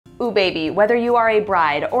Ooh baby, whether you are a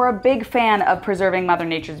bride or a big fan of preserving Mother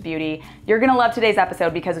Nature's beauty, you're gonna love today's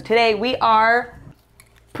episode because today we are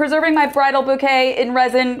preserving my bridal bouquet in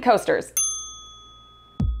resin coasters.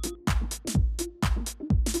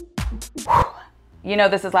 You know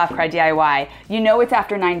this is Laugh Cry DIY. You know it's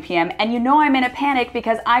after 9 p.m. and you know I'm in a panic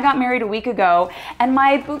because I got married a week ago and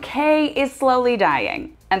my bouquet is slowly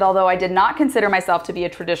dying. And although I did not consider myself to be a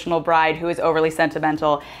traditional bride who is overly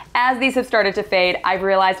sentimental, as these have started to fade, I've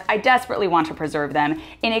realized I desperately want to preserve them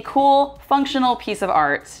in a cool, functional piece of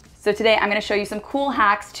art. So today I'm gonna show you some cool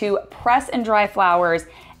hacks to press and dry flowers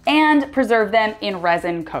and preserve them in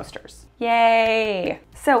resin coasters. Yay!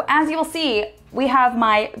 So as you'll see, we have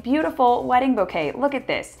my beautiful wedding bouquet. Look at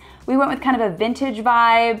this. We went with kind of a vintage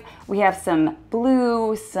vibe. We have some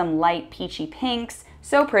blue, some light peachy pinks.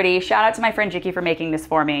 So pretty. Shout out to my friend Jicky for making this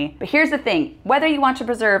for me. But here's the thing, whether you want to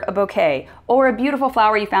preserve a bouquet or a beautiful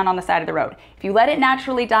flower you found on the side of the road, if you let it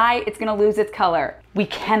naturally die, it's gonna lose its color. We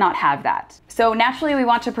cannot have that. So naturally we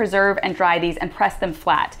want to preserve and dry these and press them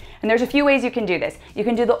flat. And there's a few ways you can do this. You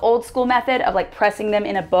can do the old school method of like pressing them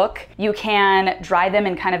in a book. You can dry them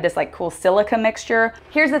in kind of this like cool silica mixture.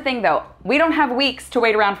 Here's the thing though, we don't have weeks to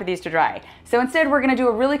wait around for these to dry. So instead we're gonna do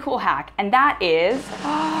a really cool hack, and that is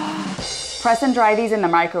press and dry these in the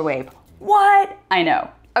microwave. What? I know.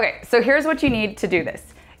 Okay, so here's what you need to do this.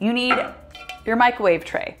 You need your microwave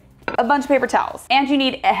tray, a bunch of paper towels, and you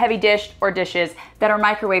need a heavy dish or dishes that are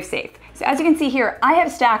microwave safe. So as you can see here, I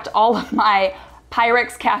have stacked all of my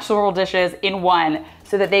Pyrex casserole dishes in one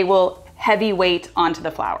so that they will heavy weight onto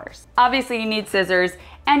the flowers. Obviously you need scissors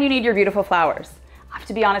and you need your beautiful flowers. I have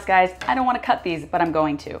to be honest guys, I don't want to cut these, but I'm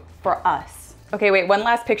going to, for us. Okay, wait, one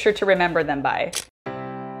last picture to remember them by.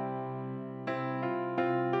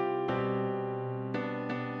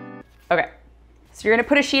 Okay, so you're gonna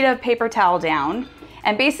put a sheet of paper towel down,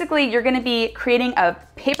 and basically you're gonna be creating a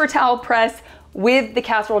paper towel press with the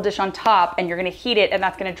casserole dish on top, and you're gonna heat it, and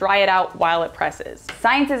that's gonna dry it out while it presses.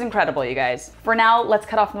 Science is incredible, you guys. For now, let's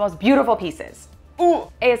cut off the most beautiful pieces.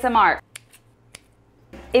 Ooh, ASMR.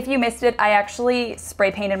 If you missed it, I actually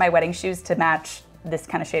spray painted my wedding shoes to match this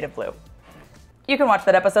kind of shade of blue. You can watch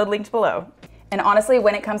that episode linked below. And honestly,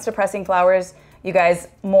 when it comes to pressing flowers, you guys,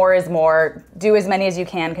 more is more. Do as many as you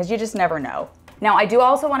can, because you just never know. Now, I do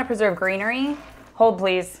also want to preserve greenery. Hold,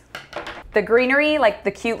 please. The greenery, like the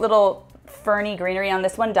cute little ferny greenery on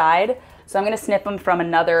this one died, so I'm gonna snip them from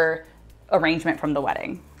another arrangement from the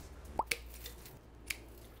wedding.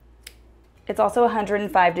 It's also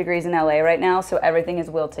 105 degrees in LA right now, so everything is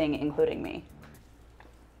wilting, including me.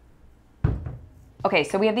 Okay,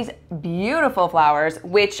 so we have these beautiful flowers,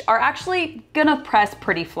 which are actually gonna press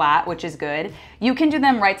pretty flat, which is good. You can do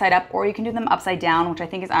them right side up, or you can do them upside down, which I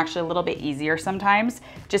think is actually a little bit easier sometimes,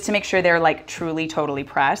 just to make sure they're like truly totally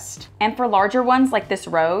pressed. And for larger ones like this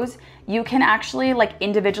rose, you can actually like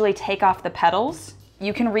individually take off the petals.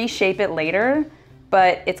 You can reshape it later,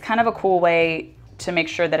 but it's kind of a cool way to make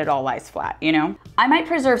sure that it all lies flat, you know? I might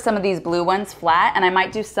preserve some of these blue ones flat, and I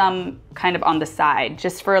might do some kind of on the side,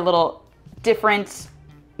 just for a little different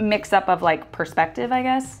mix up of like perspective, I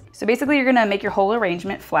guess. So basically you're gonna make your whole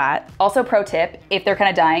arrangement flat. Also pro tip, if they're kind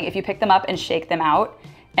of dying, if you pick them up and shake them out,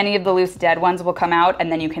 any of the loose dead ones will come out,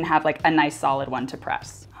 and then you can have like a nice solid one to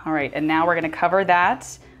press. All right, and now we're gonna cover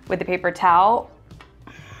that with the paper towel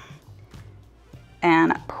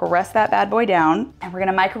and press that bad boy down. And we're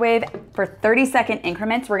gonna microwave for 30-second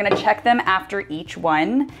increments. We're gonna check them after each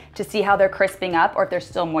one to see how they're crisping up or if there's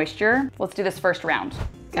still moisture. Let's do this first round.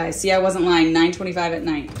 Guys, see, I wasn't lying, 9:25 at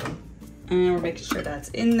night. And we're making sure that's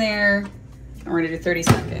in there. And we're gonna do 30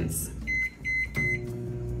 seconds.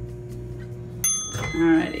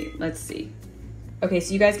 Alrighty, let's see. Okay,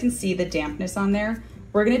 so you guys can see the dampness on there.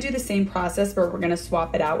 We're gonna do the same process, but we're gonna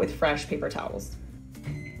swap it out with fresh paper towels.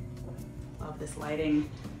 Love this lighting,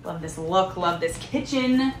 love this look, love this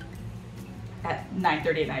kitchen at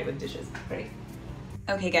 9:30 at night with dishes. Ready?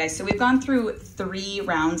 Okay guys, so we've gone through 3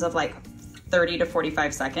 rounds of like 30 to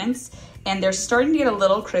 45 seconds, and they're starting to get a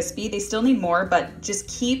little crispy. They still need more, but just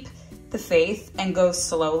keep the faith and go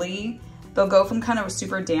slowly. They'll go from kind of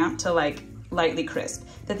super damp to like lightly crisp.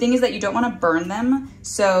 The thing is that you don't want to burn them,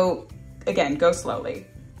 so again, go slowly.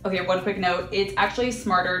 Okay, one quick note, it's actually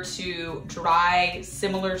smarter to dry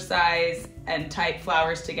similar size and type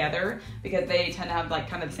flowers together because they tend to have like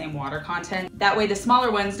kind of the same water content. That way the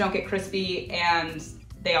smaller ones don't get crispy and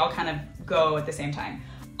they all kind of go at the same time.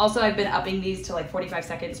 Also, I've been upping these to like 45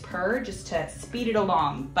 seconds per just to speed it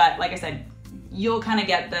along. But like I said, you'll kind of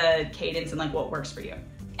get the cadence and like what works for you.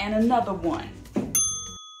 And another one.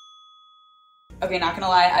 Okay, not gonna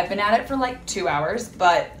lie, I've been at it for like 2 hours,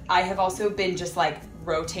 but I have also been just like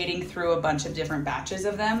rotating through a bunch of different batches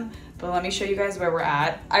of them, but let me show you guys where we're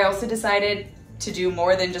at. I also decided to do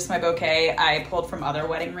more than just my bouquet. I pulled from other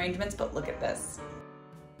wedding arrangements, but look at this.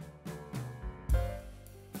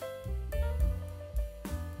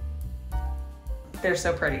 They're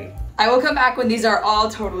so pretty. I will come back when these are all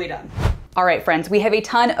totally done. All right, friends, we have a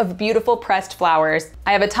ton of beautiful pressed flowers.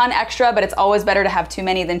 I have a ton extra, but it's always better to have too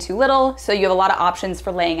many than too little, so you have a lot of options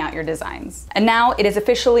for laying out your designs. And now it is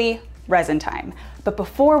officially resin time. But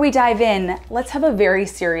before we dive in, let's have a very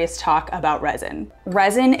serious talk about resin.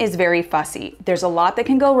 Resin is very fussy. There's a lot that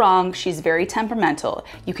can go wrong. She's very temperamental.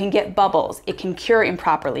 You can get bubbles. It can cure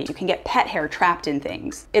improperly. You can get pet hair trapped in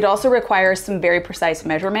things. It also requires some very precise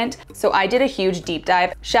measurement. So I did a huge deep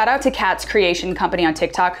dive. Shout out to Kat's Creation Company on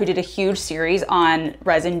TikTok, who did a huge series on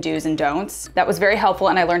resin do's and don'ts. That was very helpful,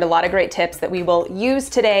 and I learned a lot of great tips that we will use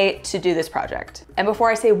today to do this project. And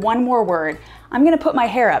before I say one more word, I'm gonna put my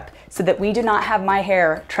hair up so that we do not have my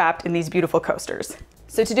hair trapped in these beautiful coasters.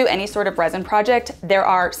 So to do any sort of resin project, there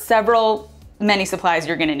are many supplies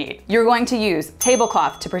you're gonna need. You're going to use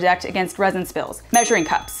tablecloth to protect against resin spills, measuring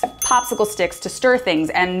cups, popsicle sticks to stir things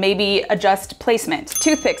and maybe adjust placement,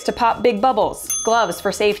 toothpicks to pop big bubbles, gloves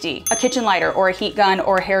for safety, a kitchen lighter or a heat gun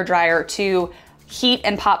or a hair dryer to heat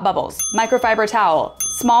and pop bubbles, microfiber towel,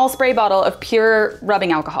 small spray bottle of pure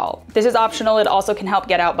rubbing alcohol. This is optional, it also can help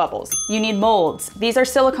get out bubbles. You need molds. These are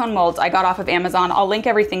silicone molds I got off of Amazon. I'll link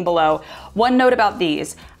everything below. One note about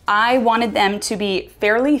these, I wanted them to be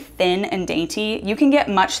fairly thin and dainty. You can get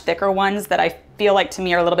much thicker ones that I feel like to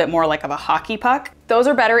me are a little bit more like of a hockey puck. Those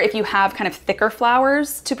are better if you have kind of thicker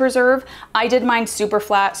flowers to preserve. I did mine super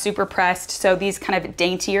flat, super pressed, so these kind of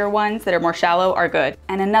daintier ones that are more shallow are good.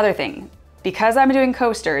 And another thing, because I'm doing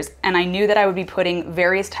coasters and I knew that I would be putting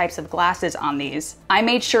various types of glasses on these, I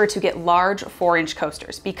made sure to get large 4-inch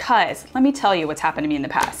coasters because let me tell you what's happened to me in the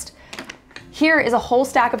past. Here is a whole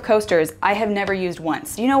stack of coasters I have never used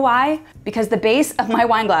once. Do you know why? Because the base of my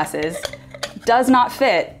wine glasses does not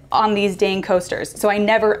fit on these dang coasters, so I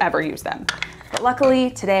never ever use them. But luckily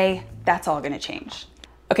today, that's all gonna change.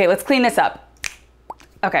 Okay, let's clean this up.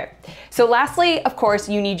 Okay, so lastly, of course,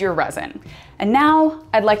 you need your resin. And now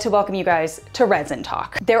I'd like to welcome you guys to resin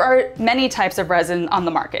talk. There are many types of resin on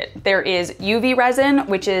the market. There is UV resin,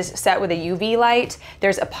 which is set with a UV light.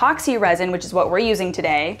 There's epoxy resin, which is what we're using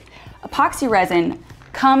today. Epoxy resin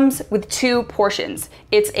comes with 2 portions.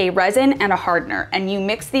 It's a resin and a hardener, and you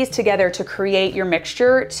mix these together to create your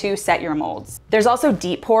mixture to set your molds. There's also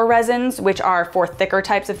deep pour resins, which are for thicker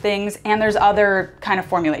types of things, and there's other kind of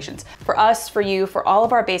formulations. For us, for you, for all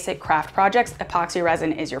of our basic craft projects, epoxy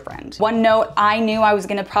resin is your friend. One note, I knew I was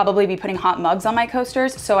gonna probably be putting hot mugs on my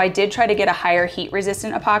coasters, so I did try to get a higher heat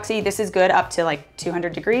resistant epoxy. This is good up to like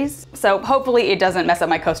 200 degrees. So hopefully it doesn't mess up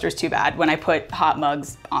my coasters too bad when I put hot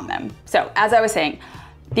mugs on them. So as I was saying,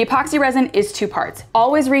 the epoxy resin is 2 parts.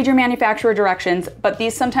 Always read your manufacturer directions, but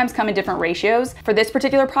these sometimes come in different ratios. For this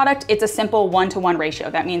particular product, it's a simple 1-to-1 ratio.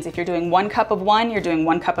 That means if you're doing 1 cup of one, you're doing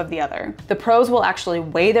 1 cup of the other. The pros will actually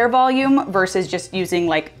weigh their volume versus just using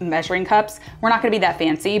like measuring cups. We're not gonna be that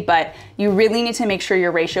fancy, but you really need to make sure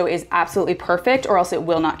your ratio is absolutely perfect or else it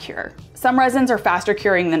will not cure. Some resins are faster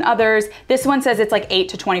curing than others. This one says it's like 8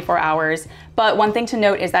 to 24 hours, but one thing to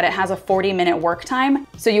note is that it has a 40-minute work time,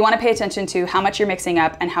 so you wanna pay attention to how much you're mixing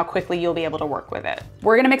up and how quickly you'll be able to work with it.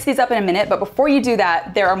 We're gonna mix these up in a minute, but before you do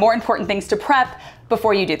that, there are more important things to prep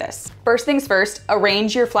before you do this. First things first,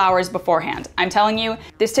 arrange your flowers beforehand. I'm telling you,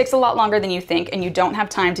 this takes a lot longer than you think and you don't have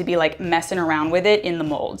time to be like messing around with it in the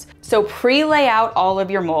molds. So pre-lay out all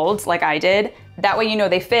of your molds like I did. That way you know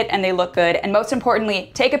they fit and they look good, and most importantly,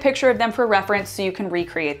 take a picture of them for reference so you can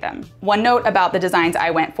recreate them. One note about the designs I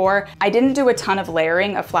went for, I didn't do a ton of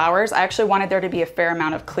layering of flowers. I actually wanted there to be a fair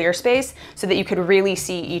amount of clear space so that you could really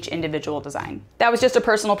see each individual design. That was just a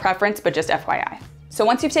personal preference, but just FYI. So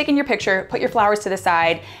once you've taken your picture, put your flowers to the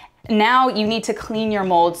side. Now you need to clean your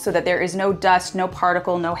molds so that there is no dust, no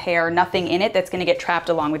particle, no hair, nothing in it that's gonna get trapped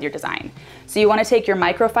along with your design. So you wanna take your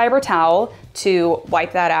microfiber towel to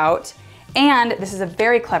wipe that out. And this is a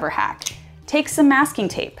very clever hack. Take some masking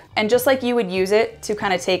tape, and just like you would use it to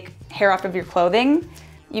kind of take hair off of your clothing,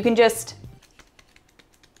 you can just,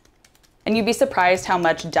 and you'd be surprised how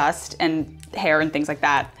much dust and hair and things like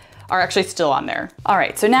that are actually still on there. All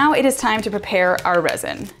right, so now it is time to prepare our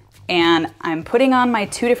resin. And I'm putting on my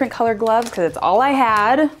 2 different color gloves because it's all I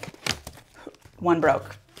had. One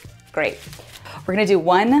broke, great. We're gonna do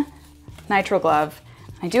 1 nitrile glove.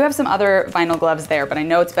 I do have some other vinyl gloves there, but I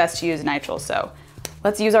know it's best to use nitrile, so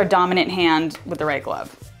let's use our dominant hand with the right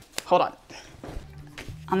glove. Hold on.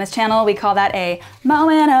 On this channel, we call that a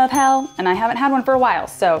moment of hell, and I haven't had one for a while,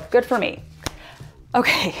 so good for me.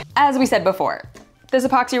 Okay, as we said before, This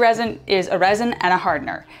epoxy resin is a resin and a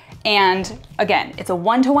hardener. And again, it's a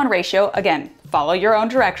 1-to-1 ratio. Again, follow your own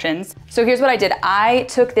directions. So here's what I did. I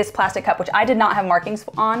took this plastic cup, which I did not have markings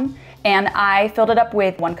on, and I filled it up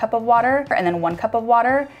with 1 cup of water and then 1 cup of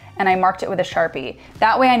water, and I marked it with a Sharpie.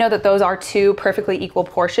 That way I know that those are 2 perfectly equal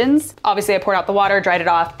portions. Obviously I poured out the water, dried it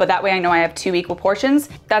off, but that way I know I have 2 equal portions.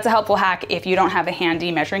 That's a helpful hack if you don't have a handy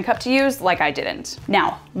measuring cup to use, like I didn't.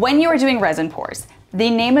 Now, when you are doing resin pours, the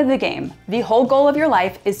name of the game, the whole goal of your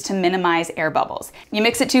life is to minimize air bubbles. You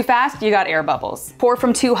mix it too fast, you got air bubbles. Pour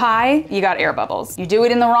from too high, you got air bubbles. You do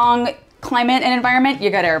it in the wrong climate and environment, you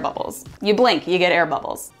got air bubbles. You blink, you get air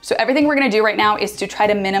bubbles. So everything we're gonna do right now is to try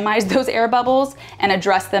to minimize those air bubbles and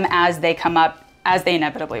address them as they come up, as they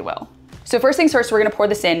inevitably will. So first things first, we're gonna pour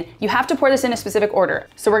this in. You have to pour this in a specific order.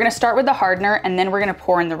 So we're gonna start with the hardener and then we're gonna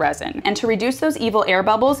pour in the resin. And to reduce those evil air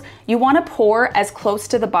bubbles, you wanna pour as close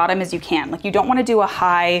to the bottom as you can. Like you don't wanna do a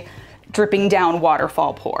high dripping down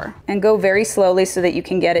waterfall pour. And go very slowly so that you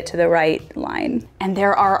can get it to the right line. And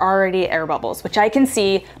there are already air bubbles, which I can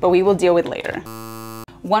see, but we will deal with later.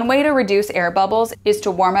 One way to reduce air bubbles is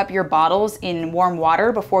to warm up your bottles in warm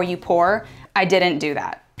water before you pour. I didn't do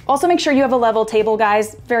that. Also make sure you have a level table,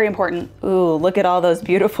 guys, very important. Ooh, look at all those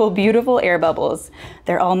beautiful, beautiful air bubbles.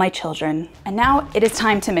 They're all my children. And now it is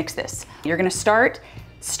time to mix this. You're gonna start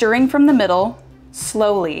stirring from the middle,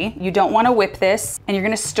 slowly. You don't wanna whip this, and you're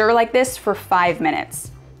gonna stir like this for 5 minutes.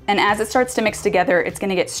 And as it starts to mix together, it's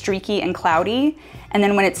gonna get streaky and cloudy. And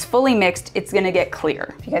then when it's fully mixed, it's gonna get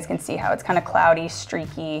clear. You guys can see how it's kind of cloudy,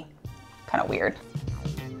 streaky, kind of weird.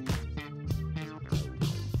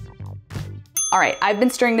 All right, I've been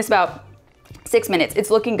stirring this about 6 minutes. It's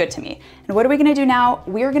looking good to me. And what are we gonna do now?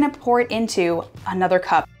 We're gonna pour it into another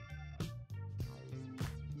cup.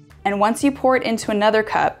 And once you pour it into another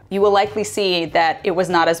cup, you will likely see that it was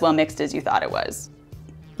not as well mixed as you thought it was.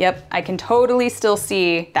 Yep, I can totally still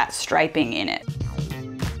see that striping in it.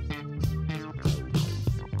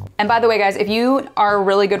 And by the way, guys, if you are a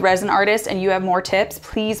really good resin artist and you have more tips,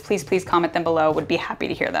 please, please, please comment them below. Would be happy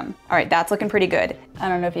to hear them. All right, that's looking pretty good. I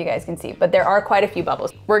don't know if you guys can see, but there are quite a few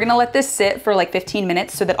bubbles. We're gonna let this sit for like 15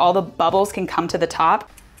 minutes so that all the bubbles can come to the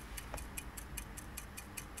top.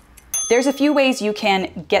 There's a few ways you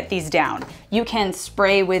can get these down. You can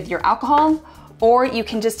spray with your alcohol, or you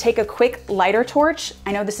can just take a quick lighter torch.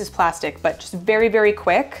 I know this is plastic, but just very, very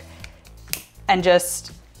quick, and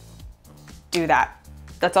just do that.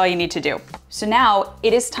 That's all you need to do. So now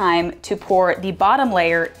it is time to pour the bottom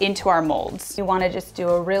layer into our molds. You wanna just do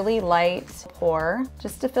a really light pour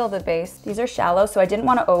just to fill the base. These are shallow, so I didn't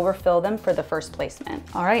wanna overfill them for the first placement.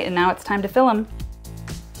 All right, and now it's time to fill them.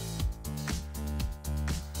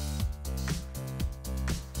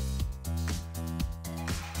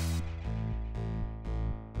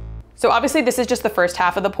 So obviously this is just the first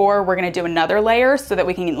half of the pour. We're gonna do another layer so that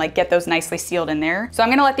we can like get those nicely sealed in there. So I'm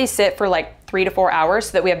gonna let these sit for like 3 to 4 hours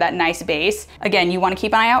so that we have that nice base. Again, you wanna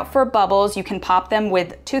keep an eye out for bubbles. You can pop them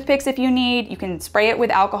with toothpicks if you need. You can spray it with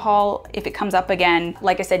alcohol if it comes up again.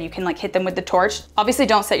 Like I said, you can like hit them with the torch. Obviously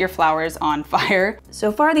don't set your flowers on fire.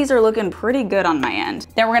 So far these are looking pretty good on my end.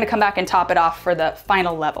 Then we're gonna come back and top it off for the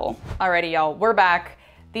final level. Alrighty y'all, we're back.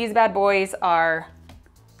 These bad boys are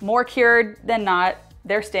more cured than not.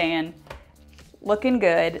 They're staying, looking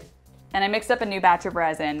good. And I mixed up a new batch of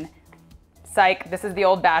resin. Psych, this is the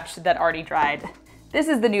old batch that already dried. This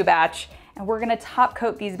is the new batch, and we're gonna top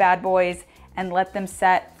coat these bad boys and let them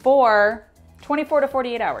set for 24 to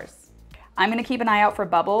 48 hours. I'm gonna keep an eye out for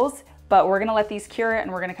bubbles, but we're gonna let these cure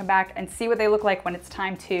and we're gonna come back and see what they look like when it's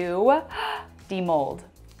time to demold.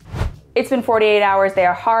 It's been 48 hours, they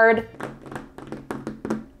are hard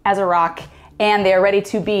as a rock, and they are ready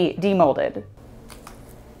to be demolded.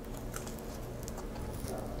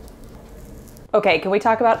 Okay, can we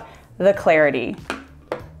talk about the clarity,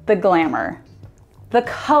 the glamour, the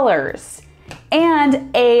colors, and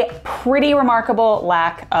a pretty remarkable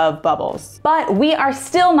lack of bubbles. But we are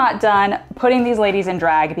still not done putting these ladies in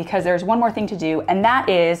drag because there's one more thing to do, and that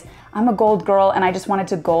is, I'm a gold girl and I just wanted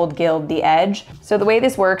to gold gild the edge. So the way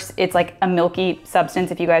this works, it's like a milky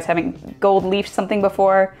substance. If you guys haven't gold leafed something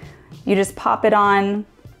before, you just pop it on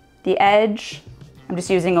the edge. I'm just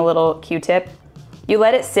using a little Q-tip. You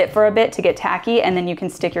let it sit for a bit to get tacky, and then you can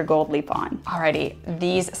stick your gold leaf on. Alrighty,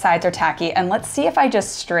 these sides are tacky, and let's see if I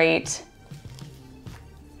just straight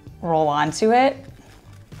roll onto it.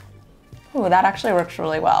 Ooh, that actually works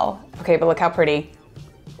really well. Okay, but look how pretty.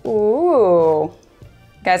 Ooh.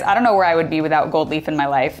 Guys, I don't know where I would be without gold leaf in my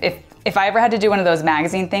life. If I ever had to do one of those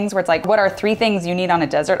magazine things where it's like, what are 3 things you need on a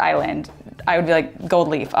desert island? I would be like, gold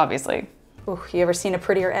leaf, obviously. Ooh, you ever seen a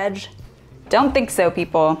prettier edge? Don't think so,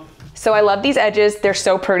 people. So I love these edges, they're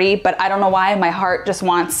so pretty, but I don't know why my heart just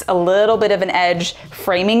wants a little bit of an edge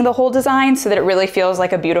framing the whole design so that it really feels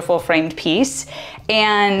like a beautiful framed piece.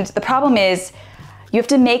 And the problem is you have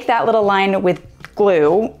to make that little line with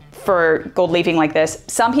glue for gold leafing like this.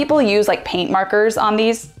 Some people use like paint markers on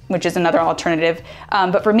these, which is another alternative.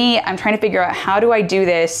 But for me, I'm trying to figure out how do I do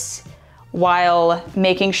this while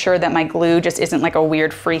making sure that my glue just isn't like a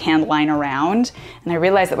weird freehand line around. And I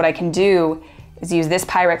realized that what I can do is use this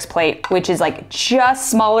Pyrex plate, which is like just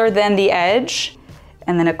smaller than the edge,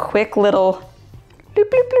 and then a quick little bloop,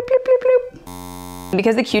 bloop, bloop, bloop, bloop, bloop.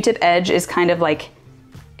 Because the Q-tip edge is kind of like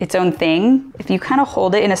its own thing, if you kind of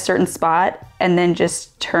hold it in a certain spot and then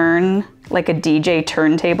just turn like a DJ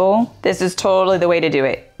turntable, this is totally the way to do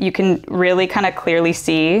it. You can really kind of clearly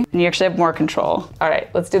see, and you actually have more control. All right,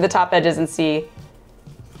 let's do the top edges and see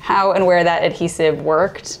how and where that adhesive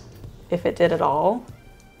worked, if it did at all.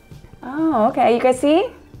 Oh, okay, you guys see?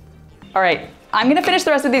 All right, I'm gonna finish the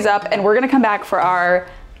rest of these up and we're gonna come back for our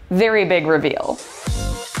very big reveal.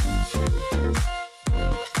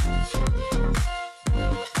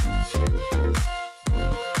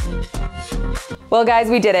 Well guys,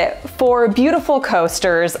 we did it. 4 beautiful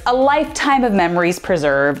coasters, a lifetime of memories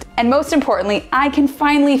preserved, and most importantly, I can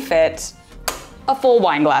finally fit a full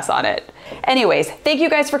wine glass on it. Anyways, thank you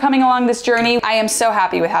guys for coming along this journey. I am so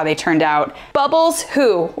happy with how they turned out. Bubbles,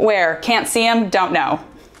 who, where, can't see them, don't know.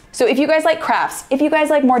 So if you guys like crafts, if you guys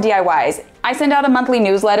like more DIYs, I send out a monthly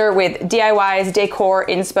newsletter with DIYs, decor,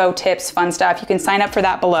 inspo, tips, fun stuff. You can sign up for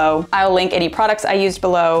that below. I'll link any products I used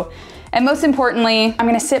below. And most importantly, I'm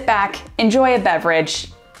gonna sit back, enjoy a beverage,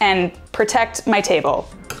 and protect my table,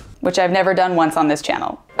 which I've never done once on this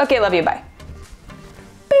channel. Okay, love you, bye.